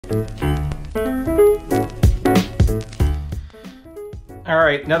All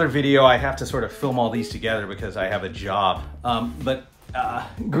right, another video. I have to sort of film all these together because I have a job.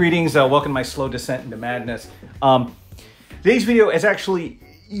 Greetings, welcome to my slow descent into madness. Today's video is actually,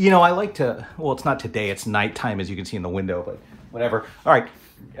 you know, I like to, well, it's not today, it's nighttime as you can see in the window, but whatever. All right,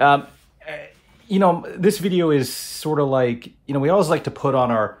 you know, this video is sort of like, you know, we always like to put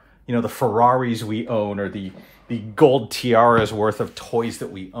on our, you know, the Ferraris we own or the gold tiaras worth of toys that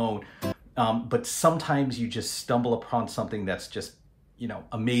we own. But sometimes you just stumble upon something that's just, you know,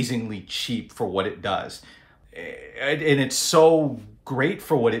 amazingly cheap for what it does. And it's so great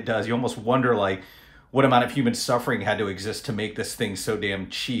for what it does. You almost wonder, like, what amount of human suffering had to exist to make this thing so damn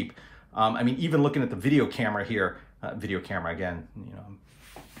cheap. I mean, even looking at the video camera here, video camera again, you know, I'm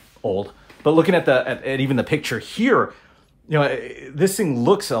old, but looking at even the picture here, you know, this thing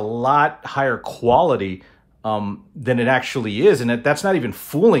looks a lot higher quality than it actually is. And that's not even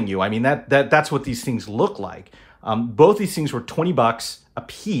fooling you. I mean, that's what these things look like. Both these things were 20 bucks a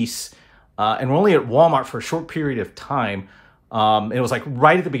piece, and we're only at Walmart for a short period of time. It was like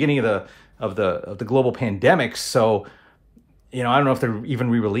right at the beginning of the global pandemic. So, you know, I don't know if they're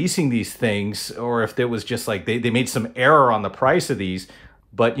even re-releasing these things or if it was just like they made some error on the price of these.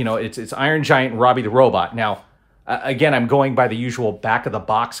 But, you know, it's Iron Giant and Robbie the Robot. Now, again, I'm going by the usual back of the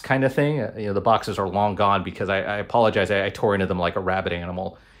box kind of thing. You know, the boxes are long gone because I apologize. I tore into them like a rabbit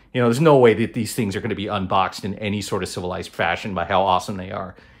animal. You know, there's no way that these things are going to be unboxed in any sort of civilized fashion by how awesome they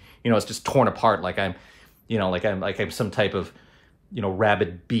are. You know, it's just torn apart like I'm, you know, like I'm some type of, you know,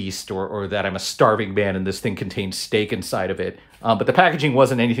 rabid beast or that I'm a starving man and this thing contains steak inside of it. But the packaging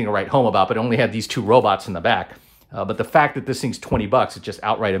wasn't anything to write home about, but it only had these two robots in the back. But the fact that this thing's 20 bucks is just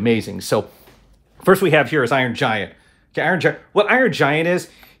outright amazing. So first we have here is Iron Giant. Okay, what Iron Giant is,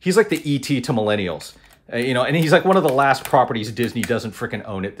 he's like the ET to millennials. You know, and he's like one of the last properties Disney doesn't freaking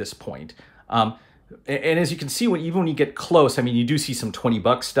own at this point. And as you can see, even when you get close, I mean, you do see some 20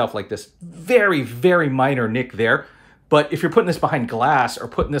 bucks stuff like this very, very minor nick there. But if you're putting this behind glass or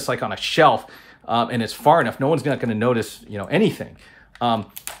putting this like on a shelf and it's far enough, no one's not going to notice, you know, anything.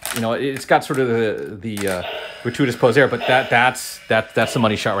 You know, it's got sort of the gratuitous pose there, but that's the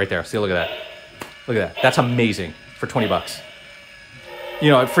money shot right there. See, look at that. Look at that. That's amazing for 20 bucks.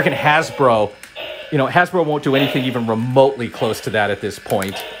 You know, freaking Hasbro. You know, Hasbro won't do anything even remotely close to that at this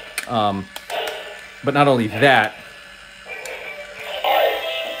point. But not only that.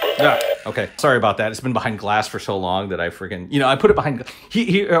 Okay, sorry about that. It's been behind glass for so long that I freaking, you know, I put it behind.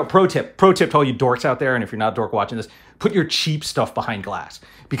 Pro tip to all you dorks out there, and if you're not a dork watching this, put your cheap stuff behind glass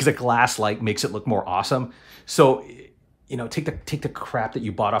because a glass light makes it look more awesome. So, you know, take the crap that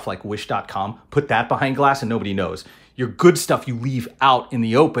you bought off like Wish.com, put that behind glass, and nobody knows. Your good stuff you leave out in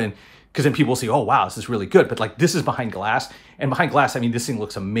the open. Because then people will say, oh, wow, this is really good. But like, this is behind glass. And behind glass, I mean, this thing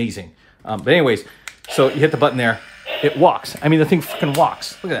looks amazing. But anyways, so you hit the button there. It walks. I mean, the thing freaking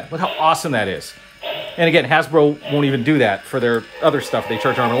walks. Look at that. Look how awesome that is. And again, Hasbro won't even do that for their other stuff. They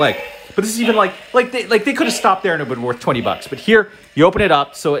charge arm and leg. But this is even like they could have stopped there and it would have been worth 20 bucks. But here, you open it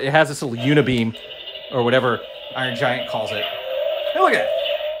up. So it has this little unibeam or whatever Iron Giant calls it. And look at it.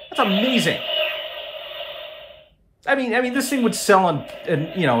 That's amazing. I mean, this thing would sell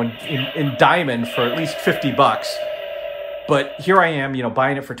in diamond for at least 50 bucks. But here I am, you know,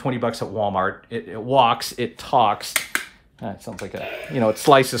 buying it for 20 bucks at Walmart. It walks, it talks. It sounds like it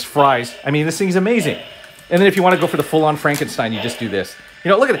slices fries. I mean, this thing's amazing. And then if you want to go for the full-on Frankenstein, you just do this. You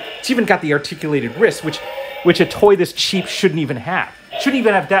know, look at it. It's even got the articulated wrist, which a toy this cheap shouldn't even have. Shouldn't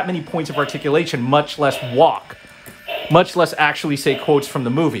even have that many points of articulation, much less walk. Much less actually say quotes from the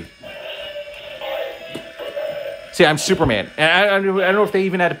movie. See, I'm Superman. And I don't know if they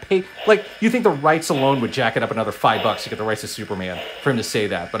even had to pay. Like, you think the rights alone would jack it up another $5 to get the rights to Superman for him to say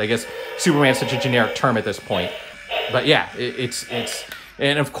that. But I guess Superman's such a generic term at this point. But yeah, it's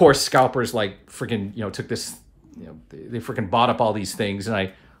and of course, scalpers like freaking, you know, took this, you know, they freaking bought up all these things. And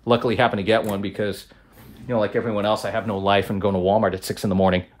I luckily happened to get one because, you know, like everyone else, I have no life and going to Walmart at 6 in the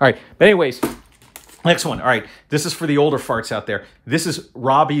morning. All right. But anyways, next one. All right. This is for the older farts out there. This is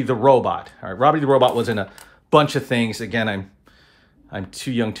Robbie the Robot. All right. Robbie the Robot was in a bunch of things. Again, I'm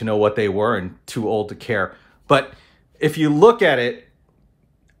too young to know what they were and too old to care. But if you look at it,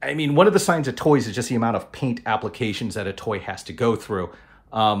 I mean, one of the signs of toys is just the amount of paint applications that a toy has to go through.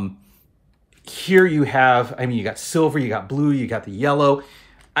 Here you have, I mean, you got silver, you got blue, you got the yellow.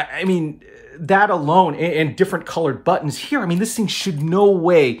 I mean, that alone and different colored buttons here. I mean, this thing should no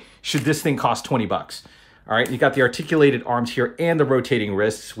way should this thing cost 20 bucks. All right, you got the articulated arms here and the rotating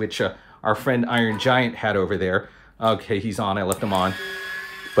wrists, which our friend Iron Giant had over there. Okay, he's on. I left him on.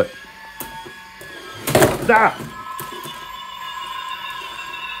 But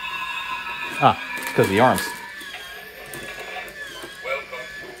because of the arms.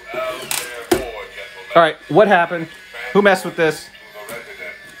 All right, what happened? Who messed with this?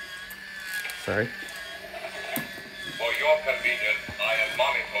 Sorry. For your convenience, I am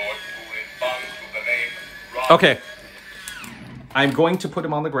monitored to respond to the name Robbie. Okay. I'm going to put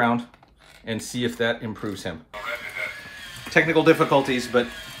him on the ground and see if that improves him. Technical difficulties, but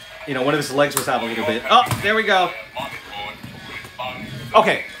you know, one of his legs was out a little bit. Oh, there we go.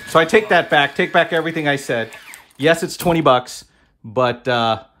 Okay, so I take that back. Take back everything I said. Yes, it's 20 bucks, but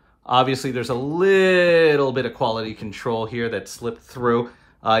obviously there's a little bit of quality control here that slipped through.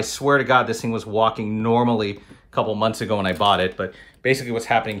 I swear to God, this thing was walking normally a couple months ago when I bought it, but basically what's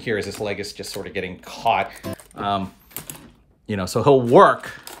happening here is this leg is just sort of getting caught. You know, so he'll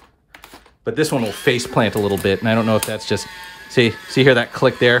work, but this one will face plant a little bit, and I don't know if that's just, see here that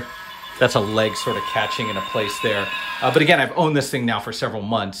click there? That's a leg sort of catching in a place there. But again, I've owned this thing now for several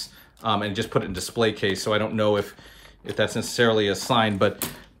months and just put it in display case, so I don't know if that's necessarily a sign, but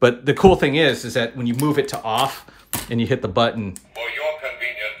the cool thing is that when you move it to off and you hit the button,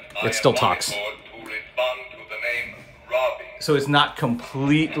 it still talks. So it's not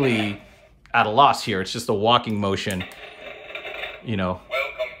completely at a loss here. It's just a walking motion, you know.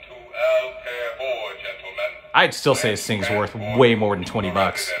 Welcome to L-Care, gentlemen. I'd still say this thing's worth way more than 20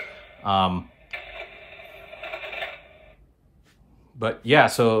 bucks. But yeah,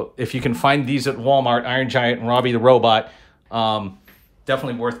 so if you can find these at Walmart, Iron Giant and Robbie the Robot,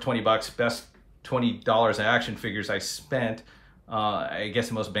 definitely worth 20 bucks. Best $20 action figures I spent. I guess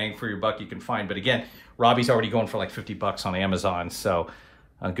the most bang for your buck you can find. But again, Robbie's already going for like 50 bucks on Amazon. So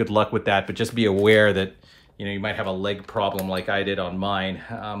good luck with that. But just be aware that, you know, you might have a leg problem like I did on mine.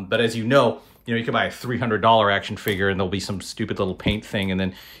 But as you know, you can buy a $300 action figure and there'll be some stupid little paint thing. And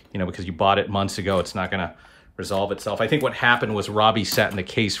then, you know, because you bought it months ago, it's not going to resolve itself. I think what happened was Robbie sat in the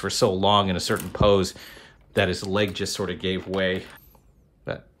case for so long in a certain pose that his leg just sort of gave way.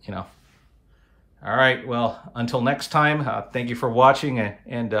 But, you know. All right, well, until next time, thank you for watching,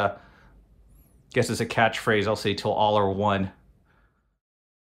 and guess as a catchphrase, I'll say till all are one.